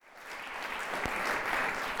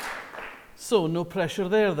So, no pressure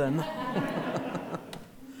there then.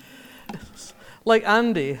 Like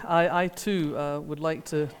Andy, I too would like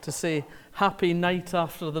to say happy night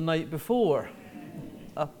after the night before.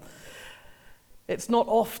 It's not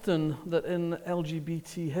often that in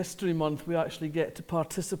LGBT History Month we actually get to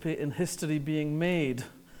participate in history being made.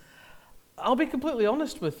 I'll be completely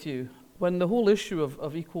honest with you. When the whole issue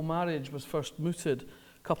of equal marriage was first mooted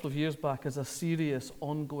a couple of years back as a serious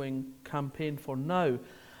ongoing campaign for now,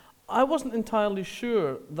 I wasn't entirely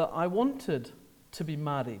sure that I wanted to be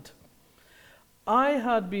married. I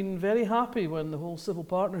had been very happy when the whole civil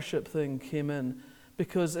partnership thing came in,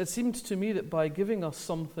 because it seemed to me that by giving us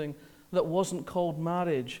something that wasn't called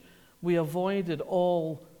marriage, we avoided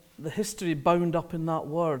all the history bound up in that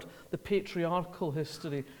word, the patriarchal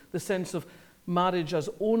history, the sense of marriage as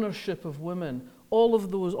ownership of women, all of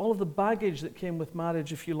the baggage that came with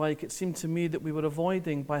marriage, if you like. It seemed to me that we were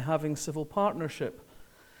avoiding by having civil partnership.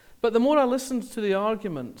 But the more I listened to the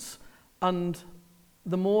arguments, and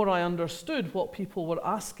the more I understood what people were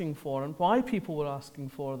asking for and why people were asking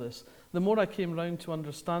for this, the more I came round to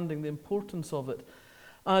understanding the importance of it.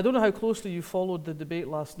 I don't know how closely you followed the debate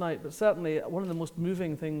last night, but certainly one of the most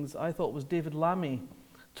moving things I thought was David Lammy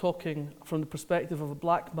talking from the perspective of a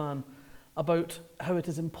black man about how it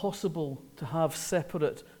is impossible to have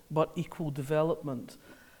separate but equal development.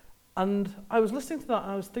 And I was listening to that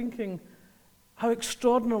and I was thinking how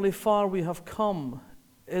extraordinarily far we have come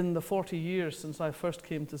in the 40 years since I first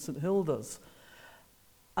came to St Hilda's,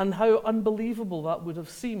 and how unbelievable that would have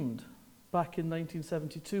seemed back in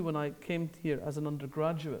 1972 when I came here as an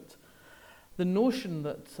undergraduate. The notion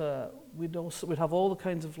that we'd have all the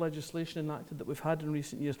kinds of legislation enacted that we've had in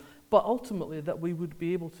recent years, but ultimately that we would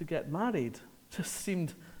be able to get married just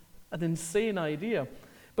seemed an insane idea.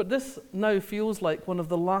 But this now feels like one of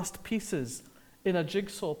the last pieces in a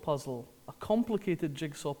jigsaw puzzle, a complicated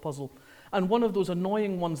jigsaw puzzle, and one of those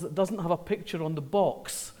annoying ones that doesn't have a picture on the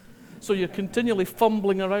box. So you're continually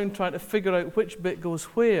fumbling around trying to figure out which bit goes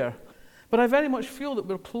where. But I very much feel that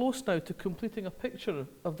we're close now to completing a picture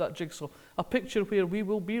of that jigsaw, a picture where we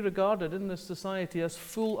will be regarded in this society as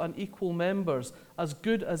full and equal members, as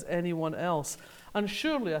good as anyone else. And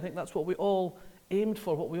surely I think that's what we all aimed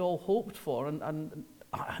for, what we all hoped for, and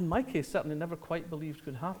in my case certainly never quite believed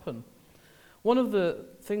could happen. One of the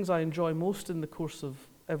things I enjoy most in the course of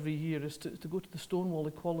every year is to go to the Stonewall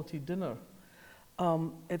Equality Dinner.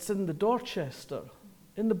 It's in the Dorchester,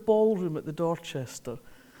 in the ballroom at the Dorchester.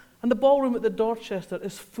 And the ballroom at the Dorchester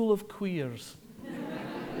is full of queers.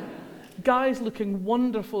 Guys looking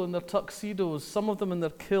wonderful in their tuxedos, some of them in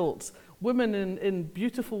their kilts, women in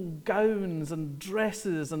beautiful gowns and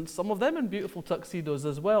dresses, and some of them in beautiful tuxedos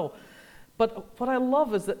as well. But what I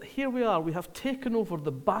love is that here we are, we have taken over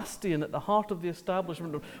the bastion at the heart of the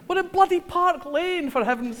establishment. We're in bloody Park Lane, for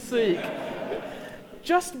heaven's sake.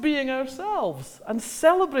 Just being ourselves and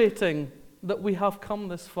celebrating that we have come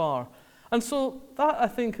this far. And so that, I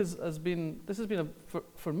think, this has been,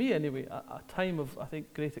 for me anyway, a time of, I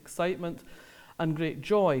think, great excitement and great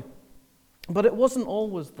joy. But it wasn't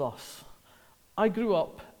always thus. I grew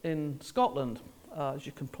up in Scotland, as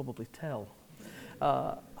you can probably tell.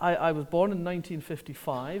 I was born in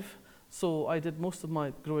 1955, so I did most of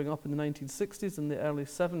my growing up in the 1960s and the early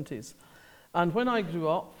 70s. And when I grew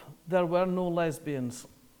up, there were no lesbians.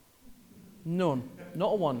 None,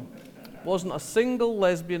 not one. Wasn't a single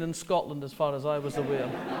lesbian in Scotland as far as I was aware.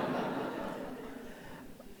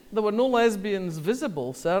 There were no lesbians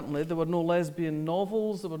visible, certainly. There were no lesbian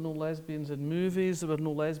novels, there were no lesbians in movies, there were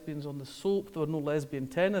no lesbians on the soap, there were no lesbian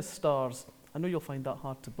tennis stars. I know you'll find that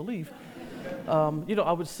hard to believe.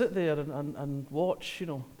 I would sit there and watch,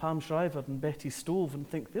 Pam Shriver and Betty Stove and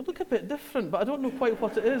think, they look a bit different, but I don't know quite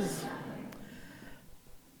what it is.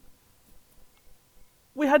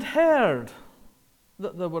 We had heard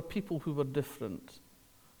that there were people who were different.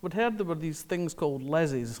 We'd heard there were these things called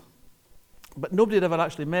lesies, but nobody had ever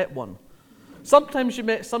actually met one. Sometimes you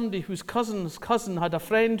met somebody whose cousin's cousin had a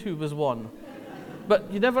friend who was one,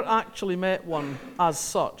 but you never actually met one as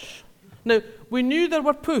such. Now, we knew there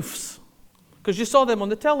were poofs, because you saw them on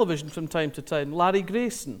the television from time to time. Larry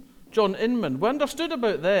Grayson, John Inman, we understood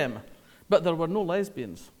about them, but there were no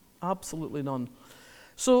lesbians, absolutely none.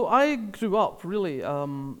 So I grew up really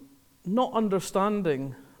not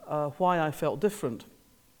understanding why I felt different.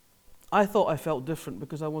 I thought I felt different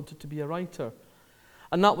because I wanted to be a writer.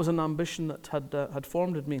 And that was an ambition that had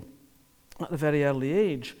formed in me at a very early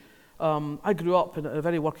age. I grew up in a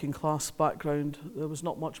very working class background. There was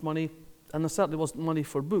not much money, and there certainly wasn't money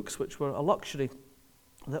for books, which were a luxury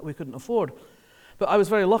that we couldn't afford. But I was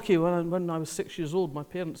very lucky when I was 6 years old. My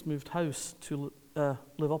parents moved house to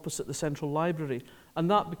live opposite the Central Library. And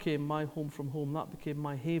that became my home from home. That became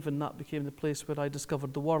my haven. That became the place where I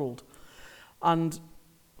discovered the world. And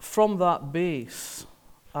from that base,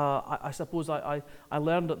 I suppose I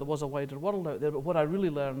learned that there was a wider world out there, but what I really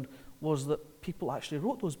learned was that people actually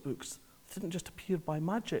wrote those books. They didn't just appear by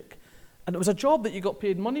magic. And it was a job that you got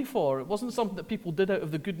paid money for. It wasn't something that people did out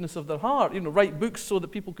of the goodness of their heart, write books so that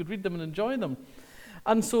people could read them and enjoy them.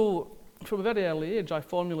 And so, from a very early age, I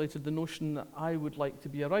formulated the notion that I would like to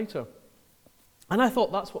be a writer. And I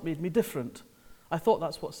thought that's what made me different. I thought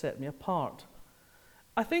that's what set me apart.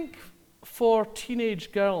 I think for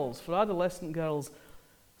teenage girls, for adolescent girls,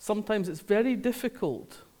 sometimes it's very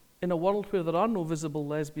difficult in a world where there are no visible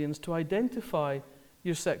lesbians to identify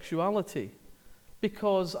your sexuality.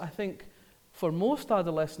 Because I think for most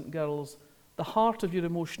adolescent girls, the heart of your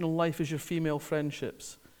emotional life is your female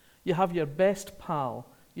friendships. You have your best pal,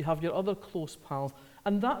 you have your other close pals,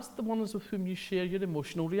 and that's the ones with whom you share your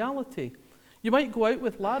emotional reality. You might go out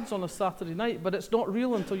with lads on a Saturday night, but it's not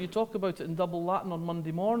real until you talk about it in double Latin on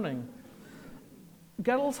Monday morning.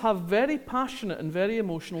 Girls have very passionate and very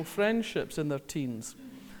emotional friendships in their teens.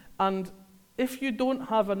 And if you don't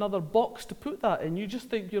have another box to put that in, you just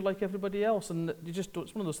think you're like everybody else, and you just don't,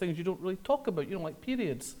 it's one of those things you don't really talk about, like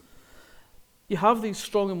periods. You have these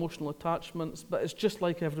strong emotional attachments, but it's just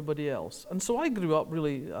like everybody else. And so I grew up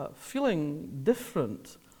really feeling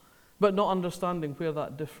different, but not understanding where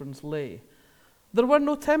that difference lay. There were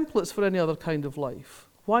no templates for any other kind of life.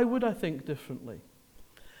 Why would I think differently?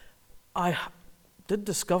 I did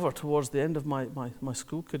discover towards the end of my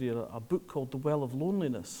school career a book called The Well of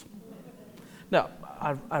Loneliness. Now,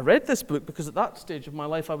 I read this book because at that stage of my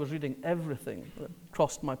life I was reading everything that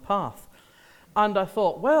crossed my path. And I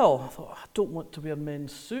thought, I don't want to wear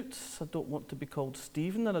men's suits, I don't want to be called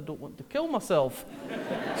Stephen, and I don't want to kill myself.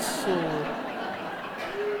 So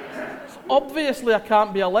obviously I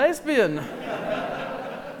can't be a lesbian.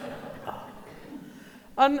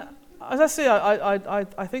 And as I say,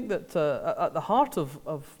 I think that at the heart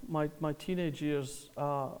of my teenage years,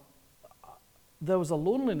 there was a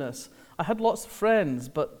loneliness. I had lots of friends,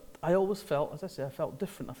 but I always felt, as I say, I felt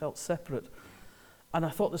different, I felt separate. And I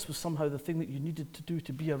thought this was somehow the thing that you needed to do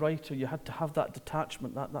to be a writer. You had to have that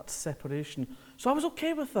detachment, that separation. So I was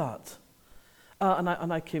okay with that. And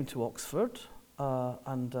I came to Oxford,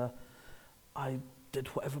 and I did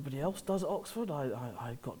what everybody else does at Oxford.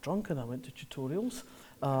 I got drunk and I went to tutorials,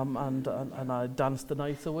 and I danced the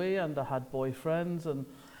night away, and I had boyfriends.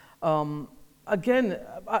 And again,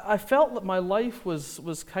 I felt that my life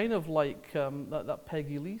was kind of like that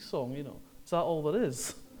Peggy Lee song, Is that all there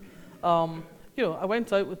is? I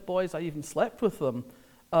went out with boys, I even slept with them,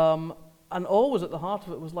 and always at the heart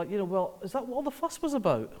of it was like, is that what all the fuss was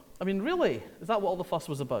about? I mean, really, is that what all the fuss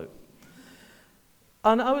was about?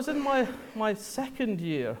 And I was in my second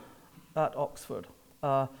year at Oxford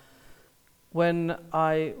when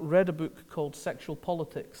I read a book called Sexual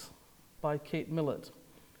Politics by Kate Millett.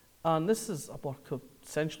 And this is a work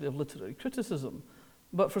essentially of literary criticism.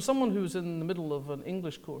 But for someone who's in the middle of an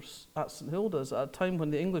English course at St Hilda's, at a time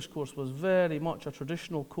when the English course was very much a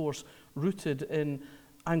traditional course rooted in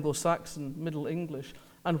Anglo-Saxon Middle English,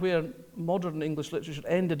 and where modern English literature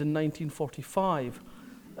ended in 1945,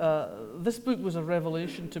 this book was a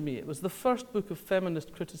revelation to me. It was the first book of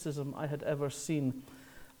feminist criticism I had ever seen,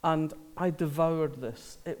 and I devoured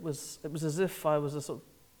this. It was as if I was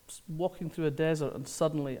walking through a desert and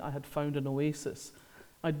suddenly I had found an oasis.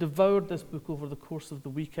 I devoured this book over the course of the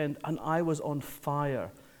weekend, and I was on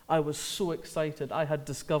fire. I was so excited. I had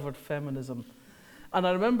discovered feminism. And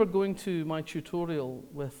I remember going to my tutorial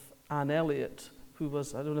with Anne Elliot, who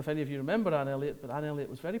was, I don't know if any of you remember Anne Elliot, but Anne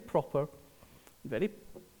Elliot was very proper, very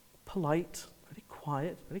polite, very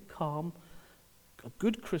quiet, very calm, a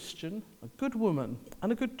good Christian, a good woman,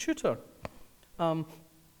 and a good tutor.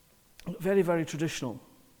 Very, very traditional.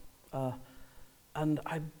 And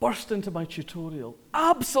I burst into my tutorial,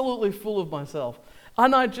 absolutely full of myself,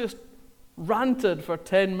 and I just ranted for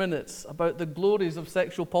 10 minutes about the glories of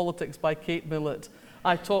Sexual Politics by Kate Millett.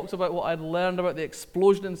 I talked about what I'd learned, about the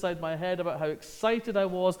explosion inside my head, about how excited I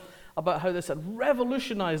was, about how this had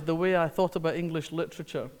revolutionized the way I thought about English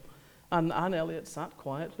literature. And Anne Elliot sat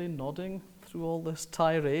quietly nodding through all this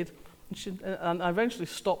tirade, and I eventually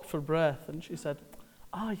stopped for breath, and she said,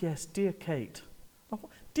 yes, dear Kate.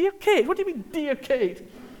 Dear Kate? What do you mean, dear Kate?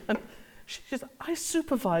 And she said, I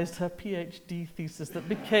supervised her PhD thesis that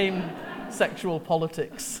became Sexual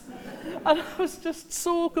Politics. And I was just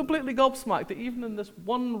so completely gobsmacked that even in this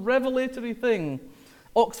one revelatory thing,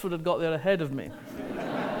 Oxford had got there ahead of me.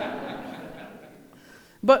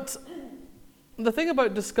 But the thing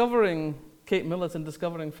about discovering Kate Millett in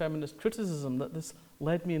Discovering Feminist Criticism that this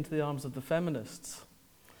led me into the arms of the feminists.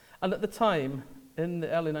 And at the time, in the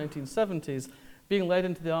early 1970s, being led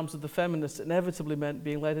into the arms of the feminists inevitably meant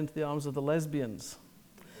being led into the arms of the lesbians.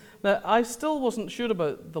 Now, I still wasn't sure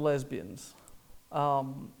about the lesbians.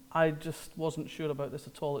 I just wasn't sure about this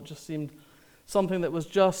at all. It just seemed something that was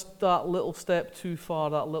just that little step too far,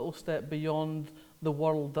 that little step beyond the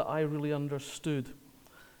world that I really understood.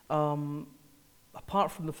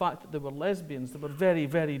 Apart from the fact that they were lesbians, they were very,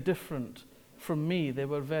 very different from me. They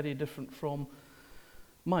were very different from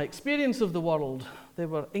my experience of the world. They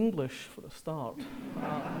were English, for a start.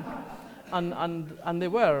 And they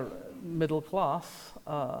were middle class.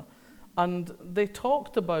 And they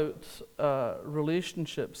talked about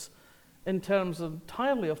relationships in terms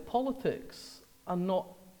entirely of politics and not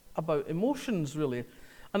about emotions, really.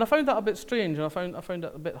 And I found that a bit strange, and I found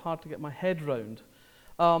it a bit hard to get my head round.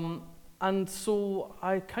 And so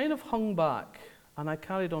I kind of hung back, and I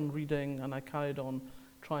carried on reading, and I carried on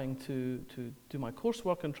trying to do my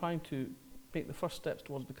coursework and trying to make the first steps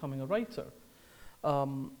towards becoming a writer.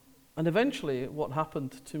 And eventually, what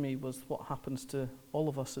happened to me was what happens to all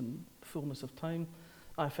of us in the fullness of time.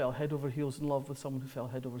 I fell head over heels in love with someone who fell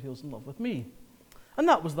head over heels in love with me. And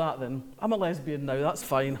that was that then. I'm a lesbian now, that's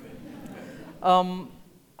fine.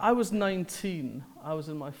 I was 19. I was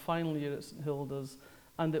in my final year at St Hilda's,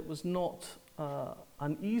 and it was not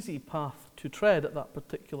an easy path to tread at that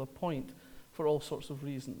particular point for all sorts of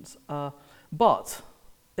reasons. But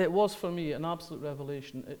it was for me an absolute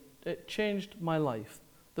revelation. It changed my life.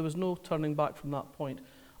 There was no turning back from that point.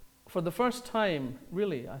 For the first time,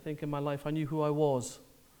 really, I think in my life, I knew who I was.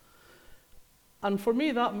 And for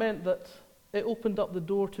me, that meant that it opened up the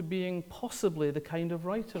door to being possibly the kind of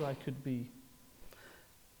writer I could be.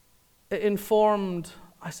 It informed,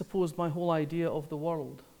 I suppose, my whole idea of the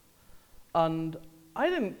world. And I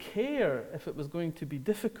didn't care if it was going to be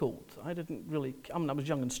difficult. I didn't really, I was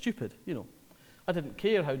young and stupid, you know. I didn't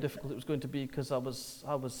care how difficult it was going to be because I was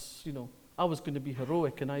going to be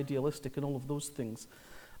heroic and idealistic and all of those things.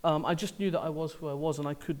 I just knew that I was who I was, and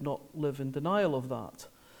I could not live in denial of that.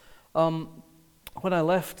 When I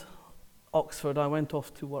left Oxford, I went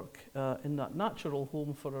off to work in that natural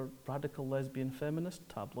home for a radical lesbian feminist,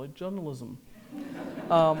 tabloid journalism.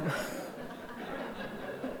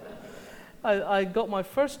 I got my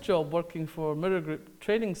first job working for Mirror Group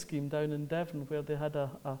training scheme down in Devon, where they had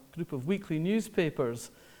a group of weekly newspapers.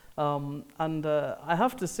 I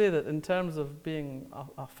have to say that in terms of being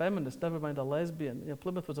a feminist, never mind a lesbian,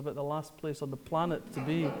 Plymouth was about the last place on the planet to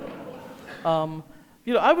be.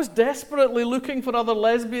 I was desperately looking for other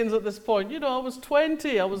lesbians at this point. I was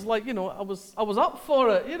 20. I was like, I was up for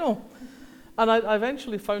it, And I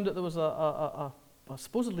eventually found that there was a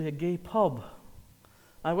supposedly a gay pub.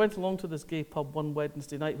 I went along to this gay pub one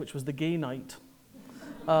Wednesday night, which was the gay night.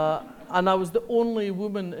 And I was the only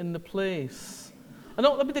woman in the place. And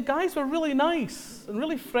the guys were really nice and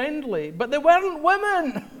really friendly, but they weren't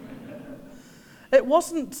women. It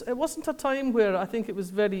wasn't a time where I think it was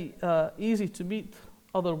very easy to meet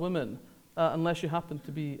other women, unless you happened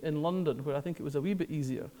to be in London, where I think it was a wee bit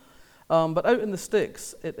easier. But out in the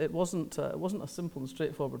sticks, it wasn't a simple and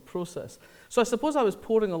straightforward process. So I suppose I was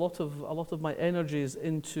pouring a lot of my energies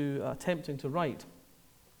into attempting to write.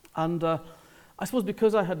 And I suppose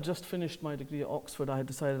because I had just finished my degree at Oxford, I had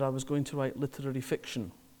decided I was going to write literary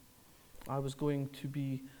fiction. I was going to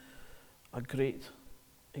be a great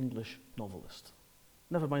English novelist.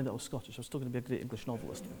 Never mind that I was Scottish, I was still going to be a great English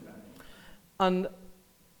novelist. And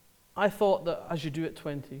I thought that as you do at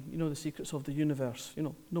 20, you know the secrets of the universe.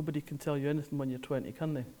 Nobody can tell you anything when you're 20,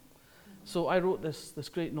 can they? So I wrote this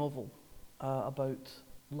great novel about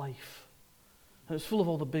life. And it's full of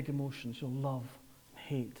all the big emotions, love, and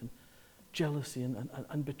hate, and jealousy,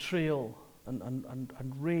 and betrayal,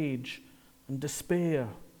 and rage, and despair,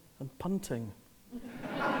 and punting.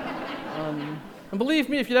 And believe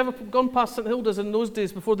me, if you'd ever gone past St Hilda's in those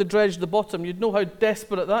days before they dredged the bottom, you'd know how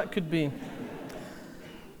desperate that could be.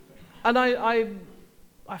 And I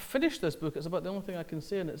finished this book. It's about the only thing I can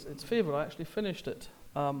say in its favour. I actually finished it.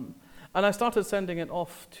 And I started sending it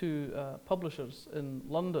off to publishers in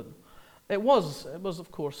London. It was,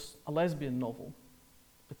 of course, a lesbian novel,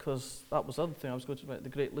 because that was the other thing. I was going to write the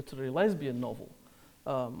great literary lesbian novel.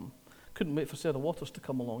 Couldn't wait for Sarah Waters to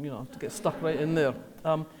come along, to get stuck right in there.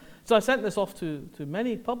 So I sent this off to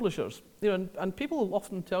many publishers, and people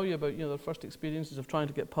often tell you about their first experiences of trying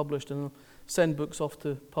to get published, and send books off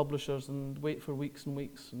to publishers and wait for weeks and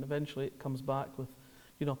weeks, and eventually it comes back with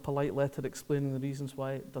a polite letter explaining the reasons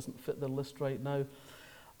why it doesn't fit their list right now.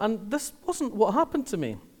 And this wasn't what happened to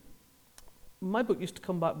me. My book used to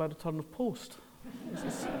come back by return of post.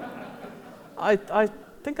 I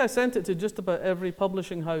think I sent it to just about every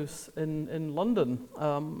publishing house in London.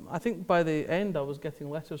 I think by the end I was getting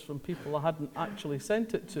letters from people I hadn't actually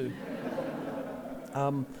sent it to.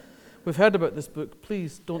 We've heard about this book,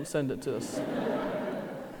 please don't send it to us.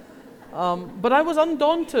 But I was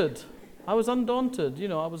undaunted. I was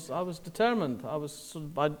determined. I was sort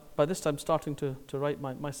of, by this time starting to write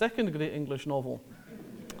my second great English novel.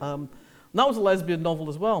 And that was a lesbian novel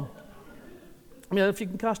as well. I mean, if you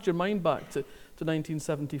can cast your mind back to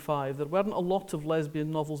 1975, there weren't a lot of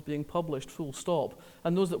lesbian novels being published, full stop.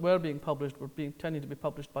 And those that were being published were tending to be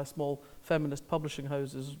published by small feminist publishing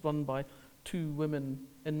houses run by 2 women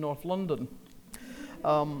in North London.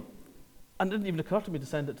 And it didn't even occur to me to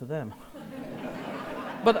send it to them.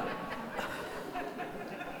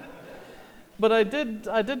 But I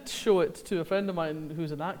did show it to a friend of mine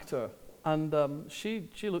who's an actor, and she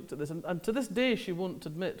looked at this, and to this day she won't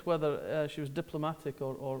admit whether she was diplomatic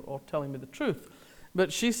or telling me the truth.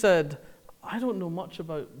 But she said, I don't know much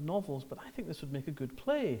about novels, but I think this would make a good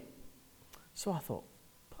play. So I thought,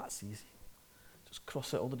 that's easy. Just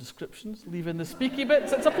cross out all the descriptions, leave in the speaky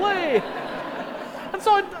bits, it's a play! And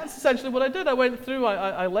so that's essentially what I did. I went through,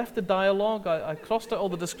 I left the dialogue, I crossed out all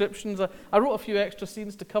the descriptions, I wrote a few extra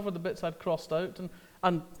scenes to cover the bits I'd crossed out,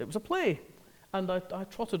 and it was a play. And I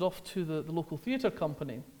trotted off to the local theatre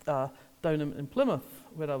company down in Plymouth,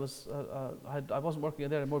 where I wasn't working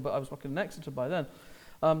there anymore, but I was working in Exeter by then.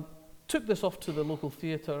 Took this off to the local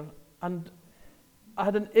theatre, and I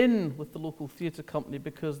had an in with the local theatre company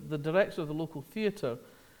because the director of the local theatre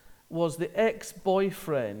was the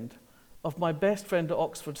ex-boyfriend of my best friend at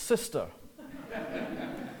Oxford's sister.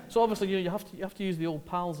 So obviously, you have to use the old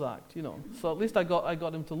pals act, So at least I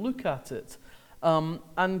got him to look at it,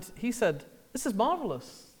 and he said, "This is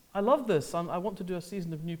marvelous. I love this. I want to do a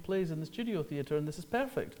season of new plays in the studio theatre, and this is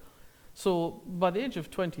perfect." So by the age of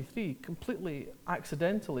 23, completely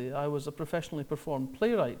accidentally, I was a professionally performed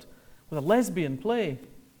playwright with a lesbian play.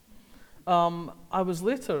 I was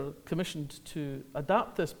later commissioned to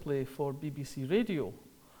adapt this play for BBC Radio,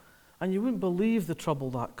 and you wouldn't believe the trouble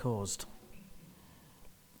that caused.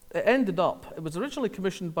 It was originally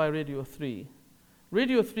commissioned by Radio 3.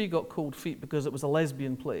 Radio 3 got cold feet because it was a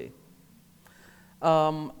lesbian play.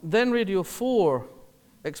 Then Radio 4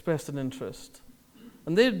 expressed an interest,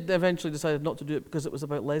 and they eventually decided not to do it because it was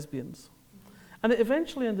about lesbians. And it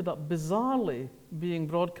eventually ended up bizarrely being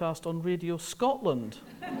broadcast on Radio Scotland.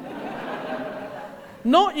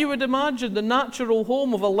 Not, you would imagine, the natural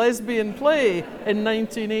home of a lesbian play in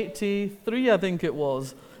 1983, I think it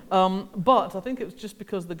was. But I think it was just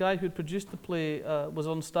because the guy who'd produced the play was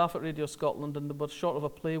on staff at Radio Scotland and they were short of a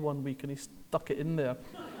play one week and he stuck it in there.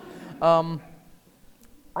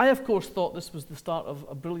 I, of course, thought this was the start of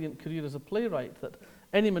a brilliant career as a playwright, that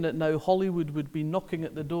any minute now Hollywood would be knocking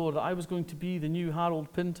at the door, that I was going to be the new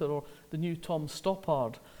Harold Pinter or the new Tom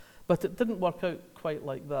Stoppard. But it didn't work out quite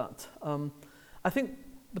like that. I think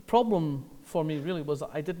the problem for me really was that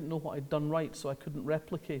I didn't know what I'd done right, so I couldn't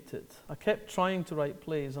replicate it. I kept trying to write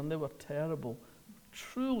plays, and they were terrible.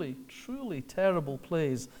 Truly, truly terrible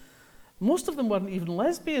plays. Most of them weren't even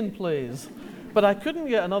lesbian plays, but I couldn't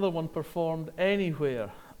get another one performed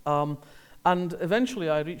anywhere. And eventually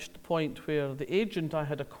I reached the point where the agent I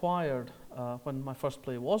had acquired when my first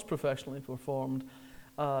play was professionally performed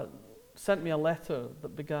sent me a letter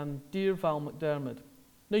that began, "Dear Val McDermid."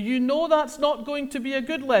 Now, you know that's not going to be a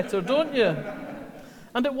good letter, don't you?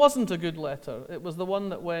 And it wasn't a good letter. It was the one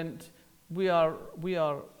that went, we are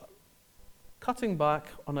cutting back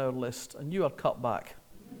on our list, and you are cut back.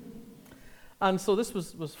 And so this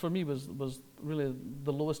was for me, was really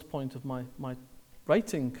the lowest point of my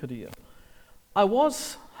writing career. I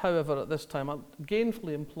was, however, at this time,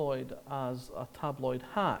 gainfully employed as a tabloid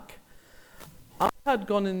hack. I had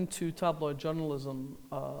gone into tabloid journalism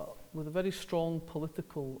with a very strong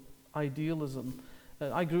political idealism.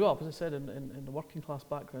 I grew up, as I said, in a working class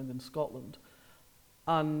background in Scotland,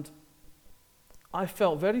 and I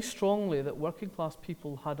felt very strongly that working class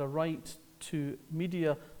people had a right to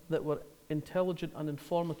media that were intelligent and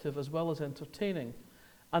informative as well as entertaining.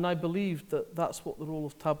 And I believed that that's what the role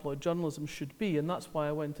of tabloid journalism should be, and that's why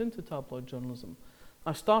I went into tabloid journalism.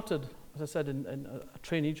 I started, as I said, in a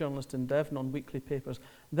trainee journalist in Devon on weekly papers.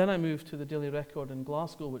 Then I moved to the Daily Record in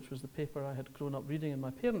Glasgow, which was the paper I had grown up reading in my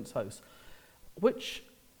parents' house, which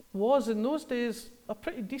was in those days a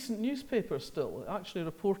pretty decent newspaper still. It actually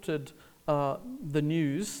reported the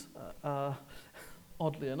news,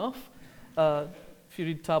 oddly enough. If you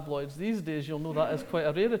read tabloids these days, you'll know that is quite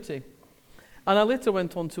a rarity. And I later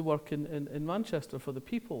went on to work in Manchester for The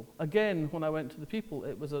People. Again, when I went to The People,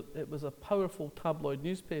 it was a powerful tabloid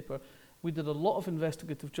newspaper We did a lot of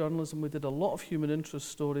investigative journalism. We did a lot of human interest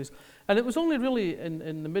stories. And it was only really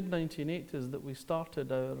in the mid-1980s that we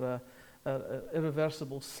started our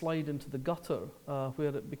irreversible slide into the gutter,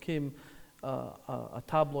 where it became a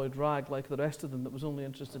tabloid rag like the rest of them that was only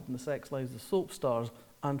interested in the sex lives of soap stars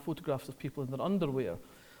and photographs of people in their underwear.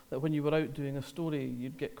 That when you were out doing a story,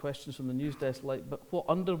 you'd get questions from the news desk like, but what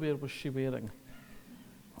underwear was she wearing?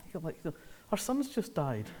 You're like, her son's just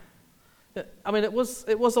died. I mean, it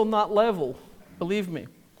was on that level, believe me.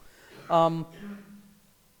 And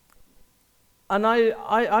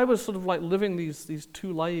I was sort of like living these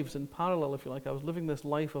two lives in parallel, if you like. I was living this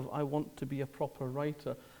life of I want to be a proper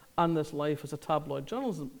writer, and this life as a tabloid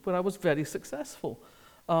journalist, where I was very successful.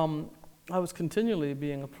 I was continually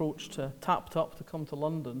being approached, tapped up to come to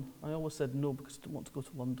London. I always said no because I didn't want to go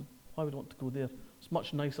to London. Why would I want to go there? It's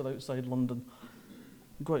much nicer outside London.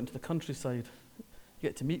 Go out into the countryside, you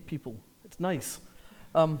get to meet people. It's nice.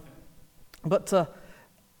 But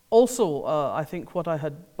also, I think what I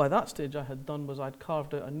had, by that stage I had done was I'd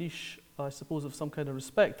carved out a niche, I suppose, of some kind of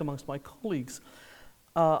respect amongst my colleagues.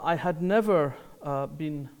 I had never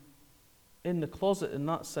been in the closet in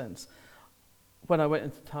that sense when I went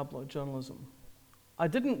into tabloid journalism. I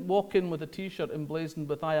didn't walk in with a t-shirt emblazoned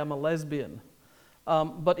with I am a lesbian.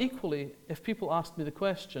 But equally, if people asked me the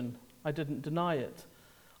question, I didn't deny it.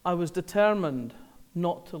 I was determined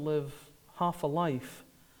not to live half a life.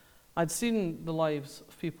 I'd seen the lives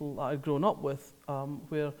of people that I'd grown up with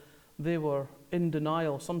where they were in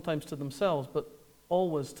denial, sometimes to themselves, but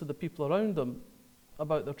always to the people around them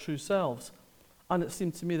about their true selves. And it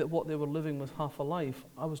seemed to me that what they were living was half a life.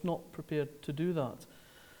 I was not prepared to do that.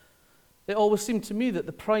 It always seemed to me that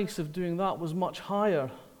the price of doing that was much higher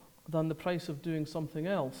than the price of doing something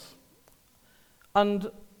else. And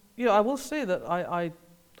I will say that I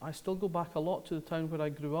still go back a lot to the town where I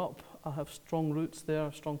grew up. I have strong roots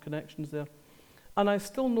there, strong connections there. And I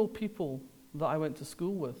still know people that I went to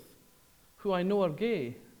school with who I know are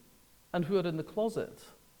gay and who are in the closet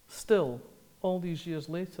still, all these years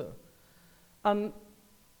later. And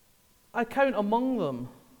I count among them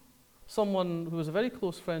someone who was a very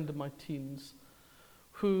close friend in my teens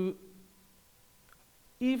who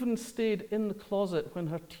even stayed in the closet when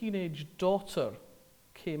her teenage daughter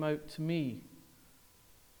came out to me.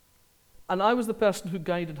 And I was the person who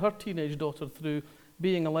guided her teenage daughter through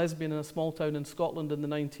being a lesbian in a small town in Scotland in the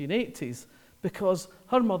 1980s because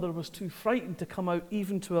her mother was too frightened to come out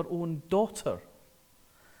even to her own daughter.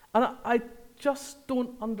 And I just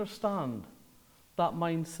don't understand that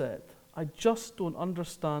mindset. I just don't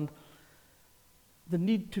understand the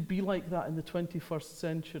need to be like that in the 21st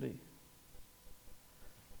century.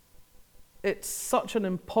 It's such an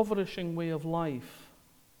impoverishing way of life.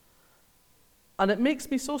 And it makes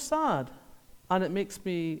me so sad. And it makes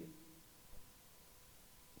me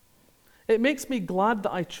glad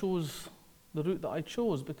that I chose the route that I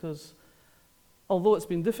chose, because although it's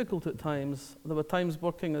been difficult at times, there were times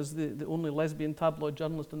working as the only lesbian tabloid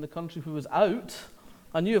journalist in the country who was out.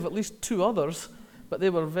 I knew of at least two others, but they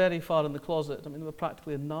were very far in the closet. I mean, they were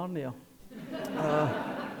practically in Narnia.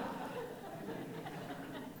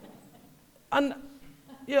 And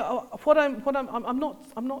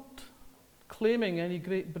I'm not claiming any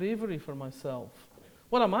great bravery for myself.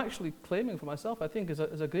 What I'm actually claiming for myself, I think, is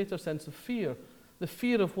a greater sense of fear. The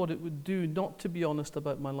fear of what it would do not to be honest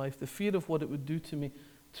about my life, the fear of what it would do to me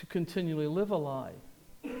to continually live a lie.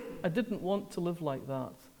 I didn't want to live like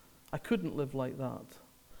that. I couldn't live like that.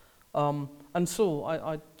 And so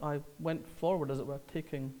I went forward, as it were,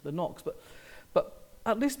 taking the knocks, but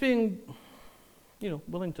at least being,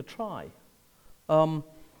 willing to try.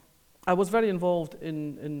 I was very involved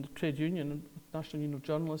in the trade union, National Union of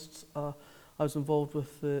Journalists. I was involved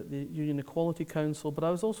with the Union Equality Council, but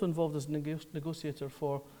I was also involved as a negotiator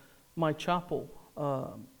for my chapel,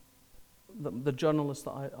 the journalists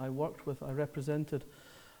that I worked with, I represented.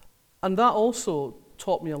 And that also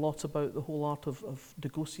taught me a lot about the whole art of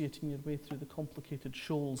negotiating your way through the complicated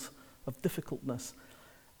shoals of difficultness.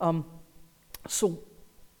 So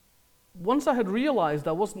once I had realized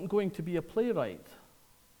I wasn't going to be a playwright,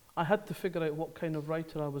 I had to figure out what kind of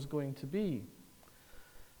writer I was going to be.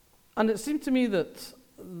 And it seemed to me that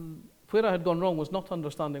where I had gone wrong was not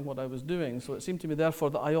understanding what I was doing, so it seemed to me, therefore,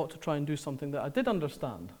 that I ought to try and do something that I did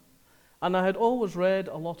understand. And I had always read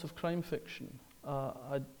a lot of crime fiction.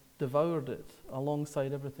 I devoured it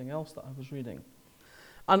alongside everything else that I was reading.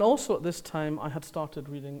 And also at this time, I had started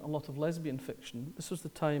reading a lot of lesbian fiction. This was the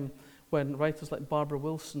time when writers like Barbara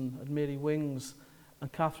Wilson and Mary Wings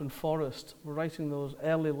and Catherine Forrest were writing those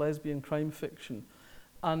early lesbian crime fiction.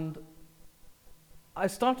 And I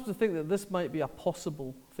started to think that this might be a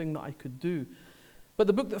possible thing that I could do. But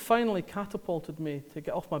the book that finally catapulted me to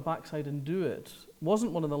get off my backside and do it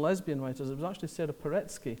wasn't one of the lesbian writers, it was actually Sarah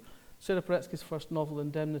Paretsky. Sarah Paretsky's first novel,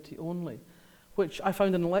 Indemnity Only, which I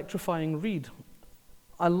found an electrifying read.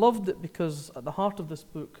 I loved it because at the heart of this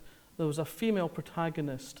book there was a female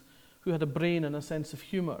protagonist who had a brain and a sense of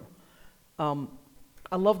humour.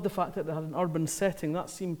 I loved the fact that it had an urban setting. That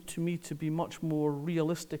seemed to me to be much more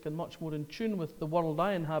realistic and much more in tune with the world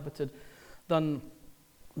I inhabited than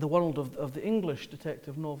the world of the English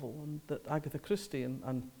detective novel and that Agatha Christie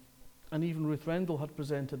and even Ruth Rendell had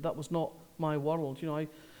presented. That was not my world. You know,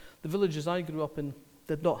 the villages I grew up in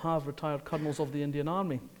did not have retired colonels of the Indian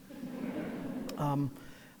Army.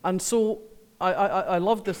 And so I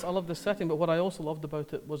loved this setting, but what I also loved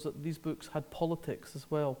about it was that these books had politics as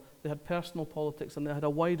well. They had personal politics and they had a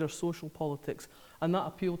wider social politics. And that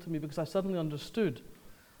appealed to me because I suddenly understood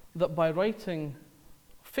that by writing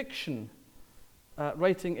fiction,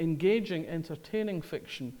 writing engaging, entertaining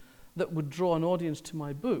fiction that would draw an audience to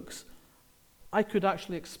my books, I could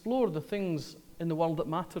actually explore the things in the world that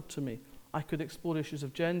mattered to me. I could explore issues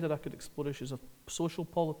of gender, I could explore issues of social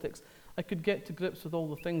politics. I could get to grips with all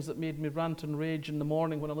the things that made me rant and rage in the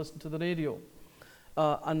morning when I listened to the radio.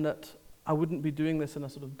 And that I wouldn't be doing this in a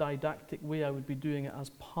sort of didactic way, I would be doing it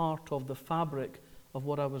as part of the fabric of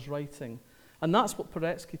what I was writing. And that's what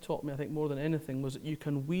Paretsky taught me, I think, more than anything, was that you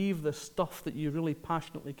can weave the stuff that you really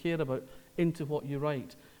passionately care about into what you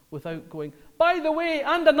write without going, by the way,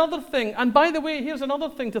 and another thing, and by the way, here's another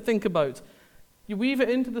thing to think about. You weave it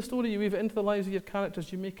into the story, you weave it into the lives of your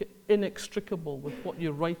characters, you make it inextricable with what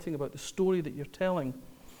you're writing about, the story that you're telling.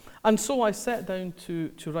 And so I sat down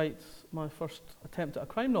to write my first attempt at a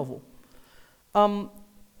crime novel.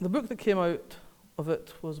 The book that came out of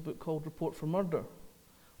it was a book called Report for Murder,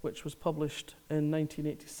 which was published in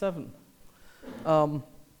 1987.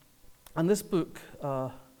 And this book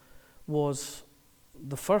was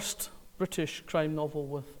the first British crime novel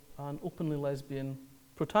with an openly lesbian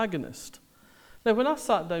protagonist. Now, when I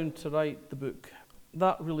sat down to write the book,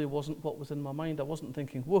 that really wasn't what was in my mind. I wasn't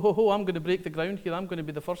thinking, whoa, I'm going to break the ground here. I'm going to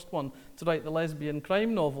be the first one to write the lesbian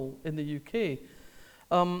crime novel in the UK.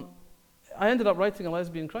 I ended up writing a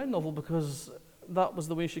lesbian crime novel because that was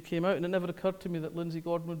the way she came out, and it never occurred to me that Lindsay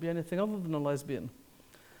Gordon would be anything other than a lesbian.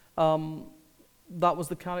 That was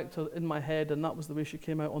the character in my head, and that was the way she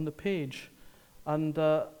came out on the page. And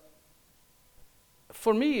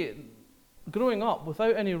for me, growing up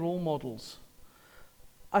without any role models,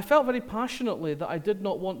 I felt very passionately that I did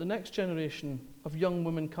not want the next generation of young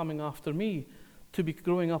women coming after me to be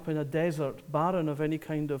growing up in a desert, barren of any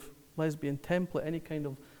kind of lesbian template, any kind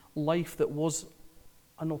of life that was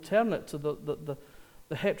an alternate to the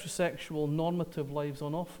heterosexual normative lives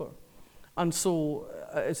on offer. And so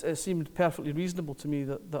it seemed perfectly reasonable to me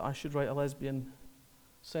that I should write a lesbian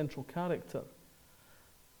central character.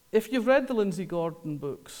 If you've read the Lindsay Gordon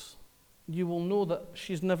books, you will know that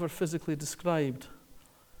she's never physically described.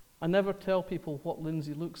 I never tell people what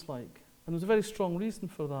Lindsay looks like. And there's a very strong reason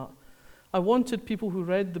for that. I wanted people who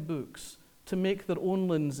read the books to make their own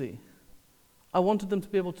Lindsay. I wanted them to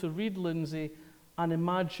be able to read Lindsay and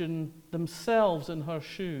imagine themselves in her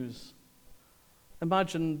shoes.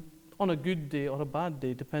 Imagine on a good day or a bad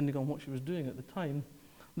day, depending on what she was doing at the time,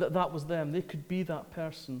 that was them. They could be that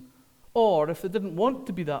person. Or if they didn't want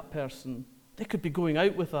to be that person, they could be going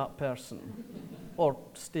out with that person or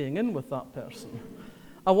staying in with that person.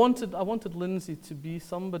 I wanted Lindsay to be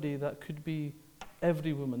somebody that could be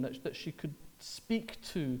every woman, that she could speak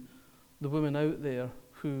to the women out there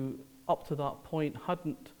who, up to that point,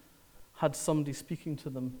 hadn't had somebody speaking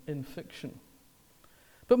to them in fiction.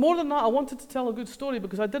 But more than that, I wanted to tell a good story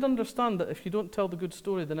because I did understand that if you don't tell the good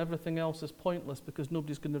story, then everything else is pointless because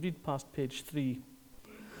nobody's going to read past page 3.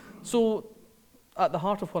 So at the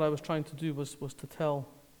heart of what I was trying to do was to tell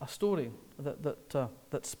a story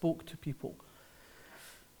that spoke to people.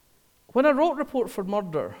 When I wrote Report for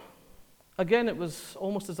Murder, again, it was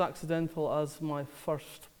almost as accidental as my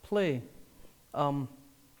first play,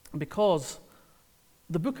 because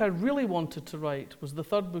the book I really wanted to write was the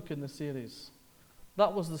third book in the series.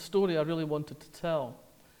 That was the story I really wanted to tell.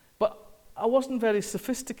 But I wasn't very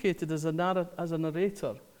sophisticated as a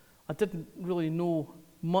narrator. I didn't really know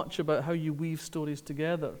much about how you weave stories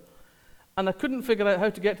together. And I couldn't figure out how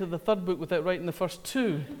to get to the third book without writing the first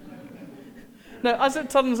two. Now, as it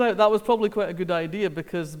turns out, that was probably quite a good idea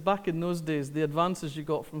because back in those days, the advances you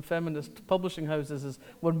got from feminist publishing houses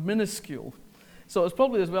were minuscule. So it was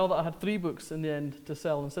probably as well that I had 3 books in the end to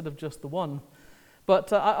sell instead of just the one.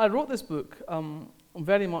 But I wrote this book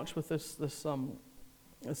very much with this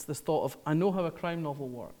thought of, I know how a crime novel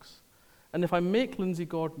works. And if I make Lindsay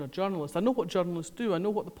Gordon a journalist, I know what journalists do, I know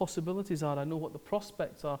what the possibilities are, I know what the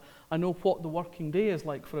prospects are, I know what the working day is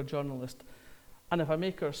like for a journalist. And if I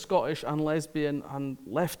make her Scottish and lesbian and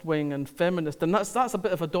left-wing and feminist, and that's a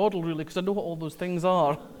bit of a dawdle really, because I know what all those things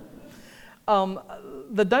are.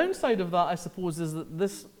 The downside of that, I suppose, is that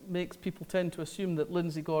this makes people tend to assume that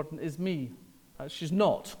Lindsay Gordon is me. She's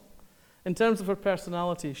not. In terms of her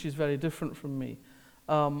personality, she's very different from me.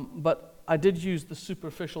 But I did use the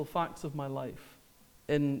superficial facts of my life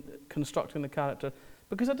in constructing the character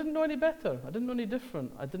because I didn't know any better. I didn't know any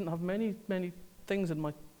different. I didn't have many things in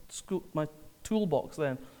my toolbox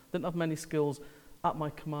then. Didn't have many skills at my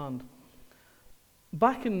command.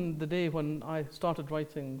 Back in the day when I started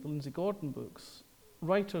writing the Lindsay Gordon books,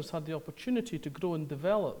 writers had the opportunity to grow and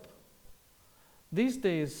develop. These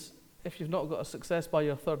days, if you've not got a success by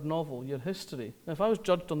your third novel, your history. Now, if I was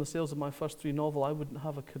judged on the sales of my first 3 novels, I wouldn't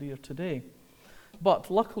have a career today. But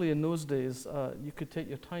luckily in those days, you could take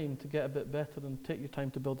your time to get a bit better and take your time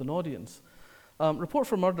to build an audience. Report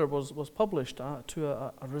for Murder was published to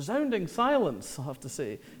a resounding silence, I have to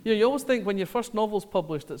say. You always think when your first novel's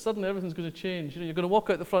published that suddenly everything's going to change. You're going to walk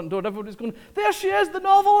out the front door and everybody's going, there she is, the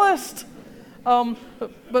novelist!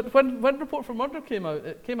 But when Report for Murder came out,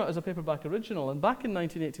 it came out as a paperback original, and back in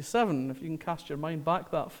 1987, if you can cast your mind back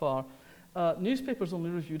that far, newspapers only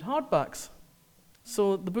reviewed hardbacks.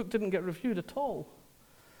 So the book didn't get reviewed at all.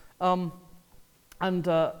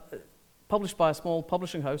 Published by a small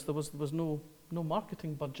publishing house, there was no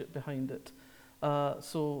marketing budget behind it.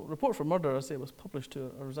 So Report for Murder, as I say, was published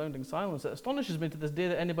to a resounding silence. It astonishes me to this day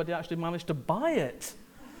that anybody actually managed to buy it.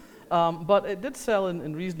 But it did sell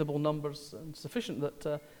in reasonable numbers and sufficient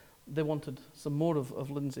that they wanted some more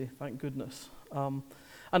of Lindsay, thank goodness.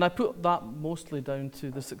 And I put that mostly down to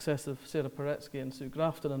the success of Sarah Paretsky and Sue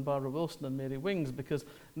Grafton and Barbara Wilson and Mary Wings, because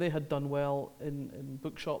they had done well in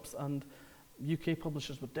bookshops, and UK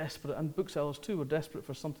publishers were desperate, and booksellers too were desperate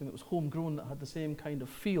for something that was homegrown, that had the same kind of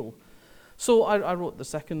feel. So I wrote the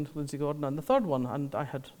second Lindsay Gordon and the third one, and I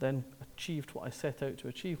had then achieved what I set out to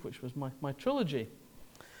achieve, which was my trilogy.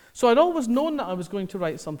 So I'd always known that I was going to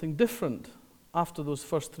write something different after those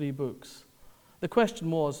first 3 books. The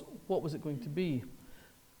question was, what was it going to be?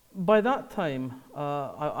 By that time,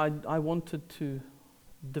 I wanted to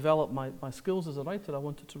develop my skills as a writer. I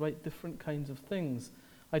wanted to write different kinds of things.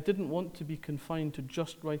 I didn't want to be confined to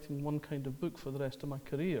just writing one kind of book for the rest of my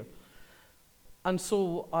career. And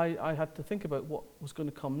so I had to think about what was going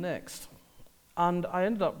to come next. And I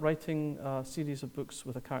ended up writing a series of books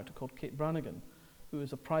with a character called Kate Brannigan, who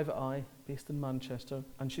is a private eye based in Manchester,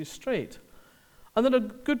 and she's straight. And there are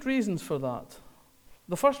good reasons for that.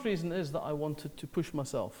 The first reason is that I wanted to push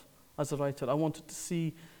myself as a writer. I wanted to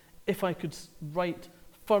see if I could write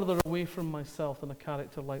further away from myself than a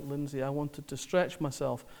character like Lindsay. I wanted to stretch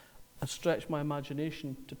myself and stretch my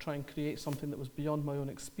imagination to try and create something that was beyond my own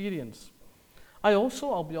experience. I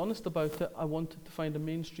also, I'll be honest about it, I wanted to find a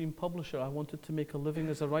mainstream publisher. I wanted to make a living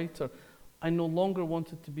as a writer. I no longer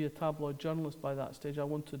wanted to be a tabloid journalist by that stage. I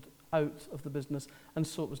wanted out of the business, and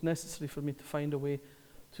so it was necessary for me to find a way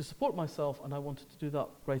to support myself, and I wanted to do that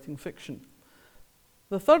writing fiction.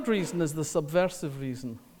 The third reason is the subversive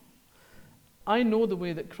reason. I know the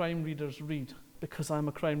way that crime readers read because I'm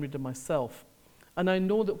a crime reader myself, and I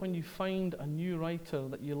know that when you find a new writer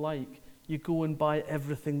that you like, you go and buy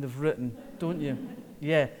everything they've written, don't you?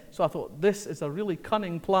 Yeah. So I thought, this is a really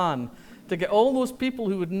cunning plan to get all those people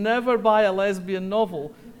who would never buy a lesbian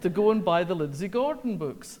novel to go and buy the Lindsay Gordon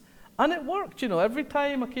books. And it worked, every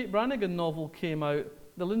time a Kate Brannigan novel came out,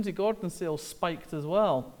 the Lindsay Gordon sales spiked as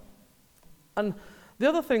well. And the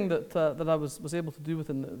other thing that I was able to do with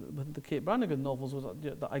the Kate Brannigan novels was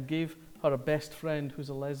that I gave her a best friend who's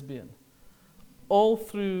a lesbian. All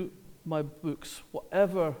through my books,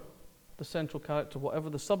 whatever the central character,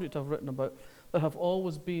 whatever the subject I've written about, there have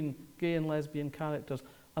always been gay and lesbian characters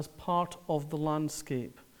as part of the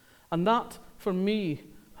landscape. And that, for me,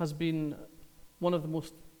 has been one of the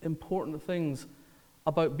most important things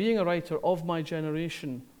about being a writer of my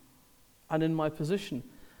generation and in my position,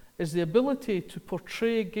 is the ability to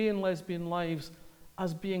portray gay and lesbian lives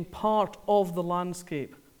as being part of the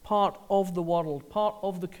landscape, part of the world, part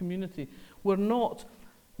of the community. We're not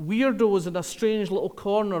weirdos in a strange little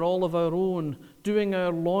corner all of our own, doing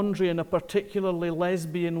our laundry in a particularly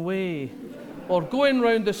lesbian way, or going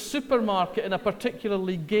round the supermarket in a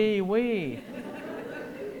particularly gay way.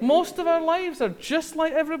 Most of our lives are just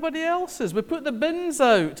like everybody else's. We put the bins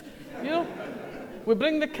out, we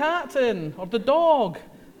bring the cat in, or the dog.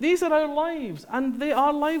 These are our lives, and they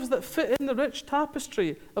are lives that fit in the rich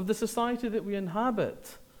tapestry of the society that we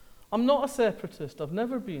inhabit. I'm not a separatist, I've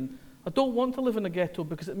never been. I don't want to live in a ghetto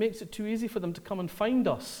because it makes it too easy for them to come and find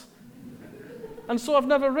us. And so I've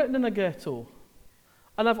never written in a ghetto.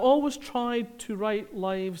 And I've always tried to write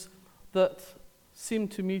lives that seem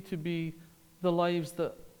to me to be the lives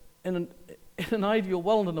that, in an ideal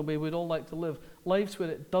world in a way, we'd all like to live. Lives where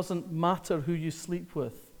it doesn't matter who you sleep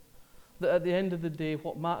with. That at the end of the day,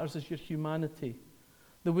 what matters is your humanity.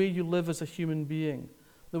 The way you live as a human being.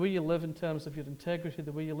 The way you live in terms of your integrity.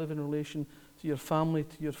 The way you live in relation to your family,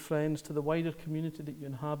 to your friends, to the wider community that you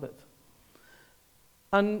inhabit.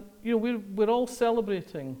 And we're all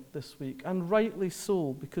celebrating this week, and rightly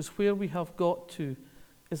so, because where we have got to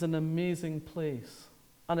is an amazing place,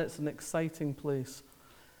 and it's an exciting place.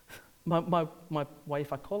 My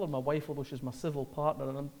wife, I call her my wife, although she's my civil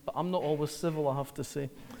partner, but I'm not always civil, I have to say.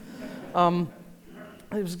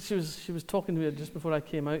 She was talking to me just before I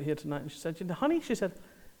came out here tonight, and she said, honey, she said,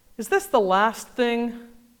 is this the last thing?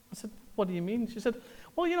 I said, what do you mean? She said,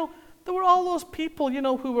 well, there were all those people,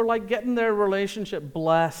 who were like getting their relationship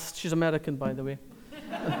blessed. She's American, by the way.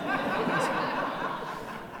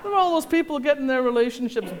 There were all those people getting their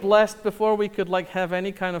relationships blessed before we could have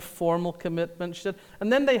any kind of formal commitment. She said,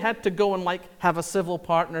 and then they had to go and have a civil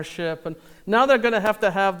partnership, and now they're going to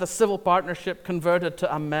have the civil partnership converted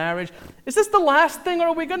to a marriage. Is this the last thing, or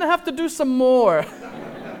are we going to have to do some more?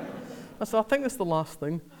 I said, I think it's the last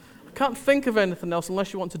thing. I can't think of anything else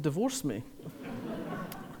unless you want to divorce me.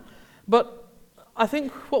 But I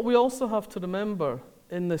think what we also have to remember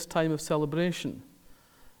in this time of celebration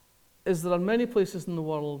is there are many places in the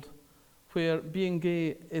world where being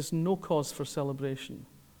gay is no cause for celebration.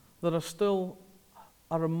 There are still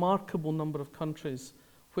a remarkable number of countries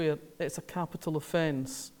where it's a capital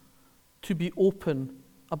offense to be open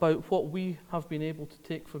about what we have been able to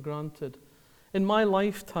take for granted. In my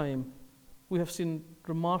lifetime, we have seen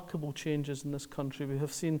remarkable changes in this country. We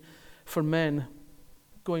have seen, for men,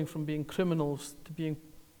 going from being criminals to being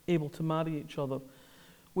able to marry each other.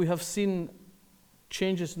 We have seen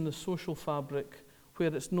changes in the social fabric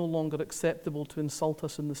where it's no longer acceptable to insult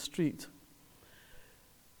us in the street.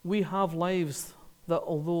 We have lives that,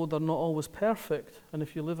 although they're not always perfect, and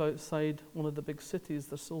if you live outside one of the big cities,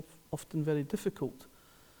 they're so often very difficult.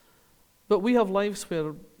 But we have lives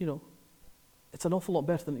where, it's an awful lot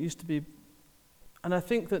better than it used to be. And I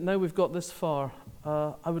think that now we've got this far,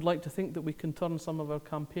 I would like to think that we can turn some of our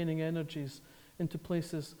campaigning energies into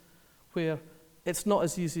places where it's not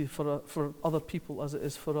as easy for other people as it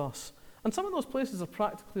is for us. And some of those places are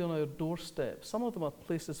practically on our doorstep. Some of them are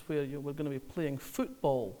places where we're going to be playing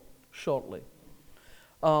football shortly.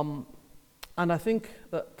 And I think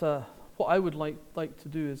that what I would like to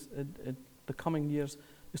do is in the coming years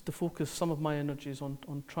is to focus some of my energies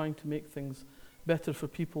on trying to make things better for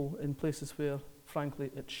people in places where, frankly,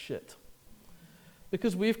 it's shit.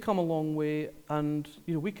 Because we've come a long way, and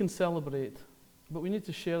we can celebrate, but we need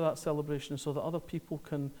to share that celebration so that other people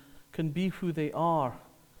can be who they are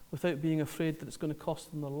without being afraid that it's going to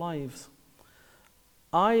cost them their lives.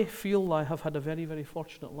 I feel I have had a very, very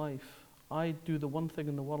fortunate life. I do the one thing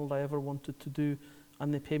in the world I ever wanted to do,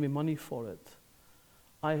 and they pay me money for it.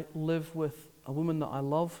 I live with a woman that I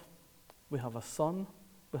love. We have a son.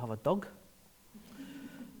 We have a dog.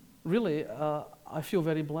 Really, I feel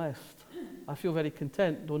very blessed. I feel very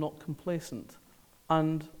content, though not complacent.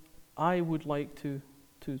 And I would like to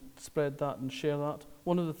spread that and share that.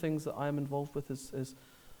 One of the things that I am involved with is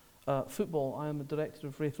football. I am the director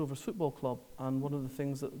of Raith Rovers Football Club, and one of the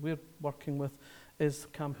things that we're working with is a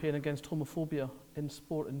campaign against homophobia in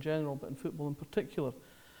sport in general, but in football in particular.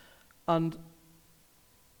 And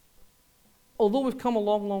although we've come a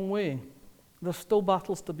long, long way, there's still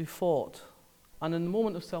battles to be fought. And in the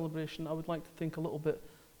moment of celebration, I would like to think a little bit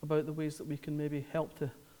about the ways that we can maybe help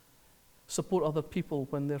to support other people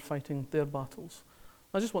when they're fighting their battles.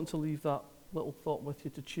 I just want to leave that little thought with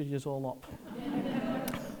you to cheer you all up.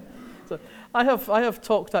 So I have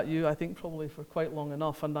talked at you, I think, probably for quite long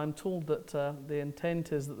enough, and I'm told that the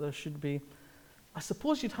intent is that there should be, I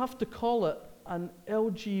suppose you'd have to call it an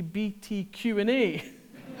LGBT Q&A.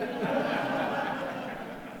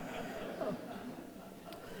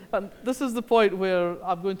 And this is the point where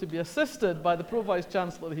I'm going to be assisted by the Pro Vice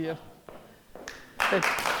Chancellor here. Hey.